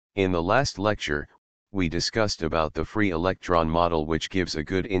In the last lecture, we discussed about the free electron model, which gives a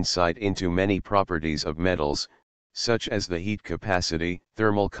good insight into many properties of metals, such as the heat capacity,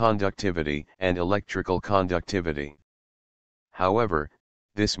 thermal conductivity, and electrical conductivity. However,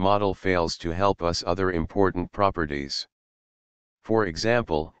 this model fails to help us other important properties. For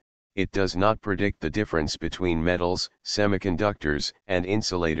example, it does not predict the difference between metals, semiconductors, and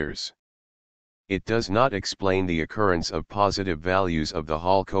insulators. It does not explain the occurrence of positive values of the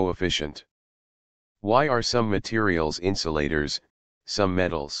Hall coefficient. Why are some materials insulators, some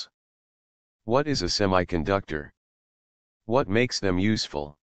metals? What is a semiconductor? What makes them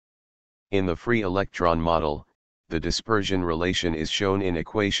useful? In the free electron model, the dispersion relation is shown in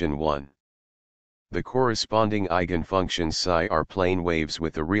equation 1. The corresponding eigenfunctions psi are plane waves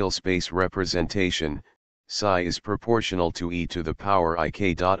with a real space representation. Psi is proportional to e to the power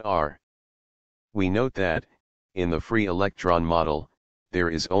ik.r. We note that, in the free electron model, there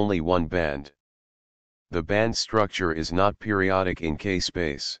is only one band. The band structure is not periodic in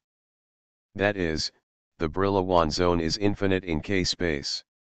K-space. That is, the Brillouin zone is infinite in K-space.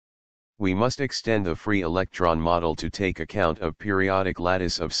 We must extend the free electron model to take account of periodic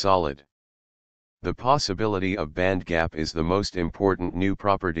lattice of solid. The possibility of bandgap is the most important new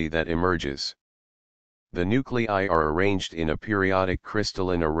property that emerges. The nuclei are arranged in a periodic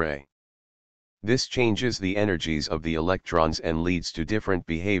crystalline array. This changes the energies of the electrons and leads to different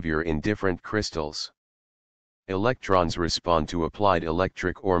behavior in different crystals. Electrons respond to applied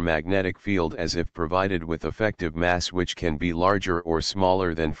electric or magnetic field as if provided with effective mass, which can be larger or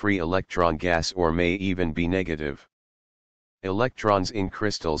smaller than free electron gas or may even be negative. Electrons in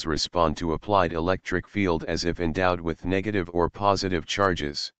crystals respond to applied electric field as if endowed with negative or positive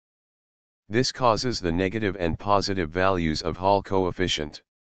charges. This causes the negative and positive values of Hall coefficient.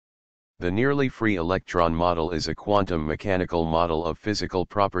 The nearly free electron model is a quantum mechanical model of physical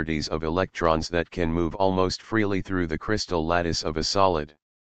properties of electrons that can move almost freely through the crystal lattice of a solid.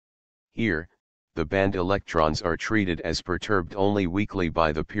 Here, the band electrons are treated as perturbed only weakly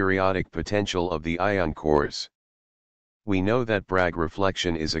by the periodic potential of the ion cores. We know that Bragg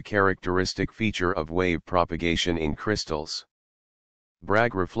reflection is a characteristic feature of wave propagation in crystals.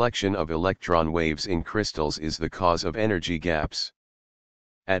 Bragg reflection of electron waves in crystals is the cause of energy gaps.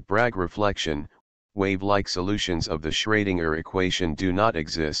 At Bragg reflection, wave-like solutions of the Schrödinger equation do not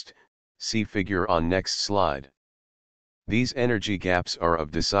exist. See figure on next slide. These energy gaps are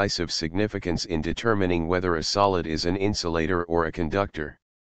of decisive significance in determining whether a solid is an insulator or a conductor.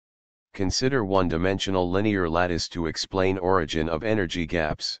 Consider one-dimensional linear lattice to explain origin of energy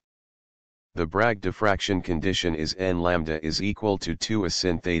gaps. The Bragg diffraction condition is n lambda is equal to 2 a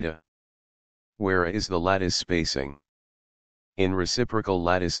sin theta. Where is the lattice spacing? In reciprocal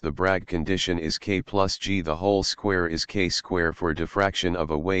lattice, the Bragg condition is k plus g. The whole square is k square for diffraction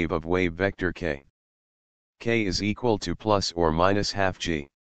of a wave vector k. K is equal to plus or minus half g.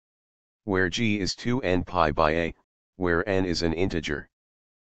 Where g is 2n pi by a, where n is an integer.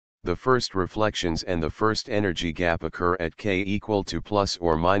 The first reflections and the first energy gap occur at k equal to plus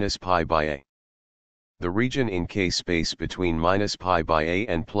or minus pi by a. The region in K space between minus pi by a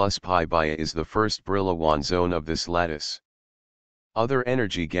and plus pi by a is the first Brillouin zone of this lattice. Other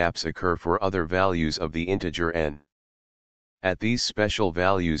energy gaps occur for other values of the integer n. At these special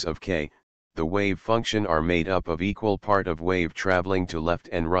values of k, the wave function are made up of equal part of wave traveling to left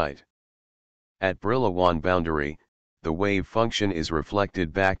and right. At Brillouin boundary, the wave function is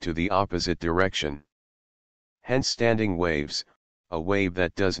reflected back to the opposite direction. Hence standing waves, a wave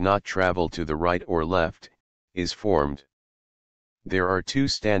that does not travel to the right or left, is formed. There are two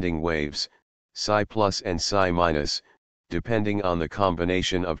standing waves, psi plus and psi minus, depending on the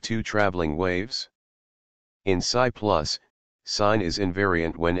combination of two traveling waves. In psi plus, sign is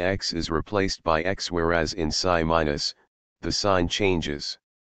invariant when x is replaced by x, whereas in psi minus, the sign changes.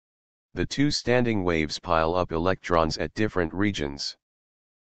 The two standing waves pile up electrons at different regions.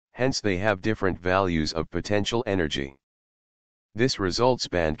 Hence they have different values of potential energy. This results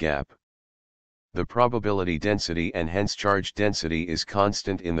bandgap. The probability density and hence charge density is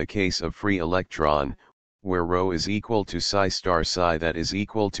constant in the case of free electron, where ρ is equal to psi star psi, that is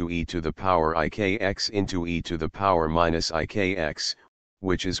equal to e to the power ikx into e to the power minus ikx,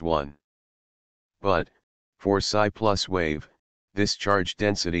 which is 1. But, for psi plus wave, this charge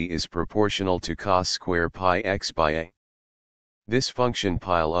density is proportional to cos square pi x by a. This function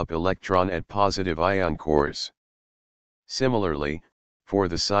pile up electron at positive ion cores. Similarly, for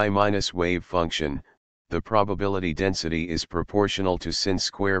the psi minus wave function, the probability density is proportional to sin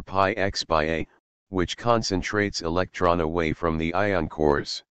square pi x by a, which concentrates electron away from the ion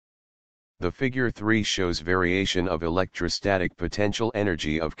cores. The figure 3 shows variation of electrostatic potential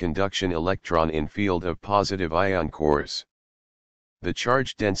energy of conduction electron in field of positive ion cores. The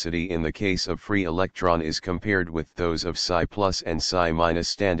charge density in the case of free electron is compared with those of psi plus and psi minus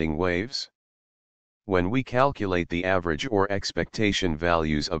standing waves. When we calculate the average or expectation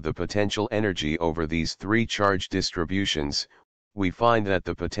values of the potential energy over these three charge distributions, we find that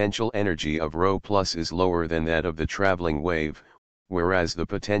the potential energy of ρ plus is lower than that of the traveling wave, whereas the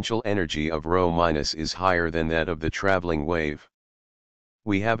potential energy of ρ minus is higher than that of the traveling wave.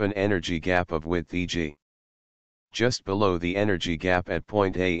 We have an energy gap of width Eg. Just below the energy gap at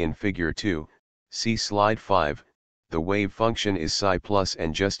point A in figure 2, see slide 5, the wave function is psi plus,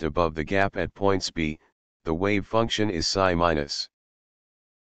 and just above the gap at points B, the wave function is psi minus.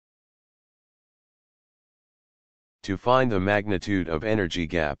 To find the magnitude of energy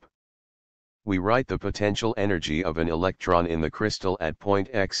gap, we write the potential energy of an electron in the crystal at point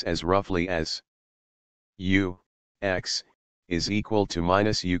X as roughly as U, X, is equal to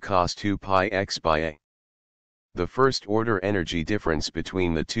minus U cos 2 pi X by A. The first order energy difference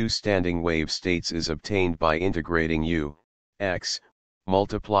between the two standing wave states is obtained by integrating U, X,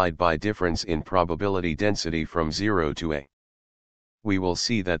 multiplied by difference in probability density from 0 to A. We will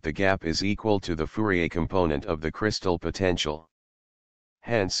see that the gap is equal to the Fourier component of the crystal potential.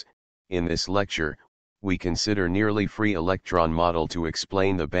 Hence, in this lecture, we consider nearly free electron model to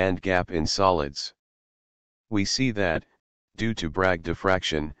explain the band gap in solids. We see that, due to Bragg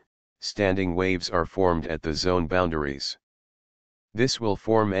diffraction, standing waves are formed at the zone boundaries. This will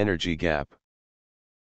form energy gap.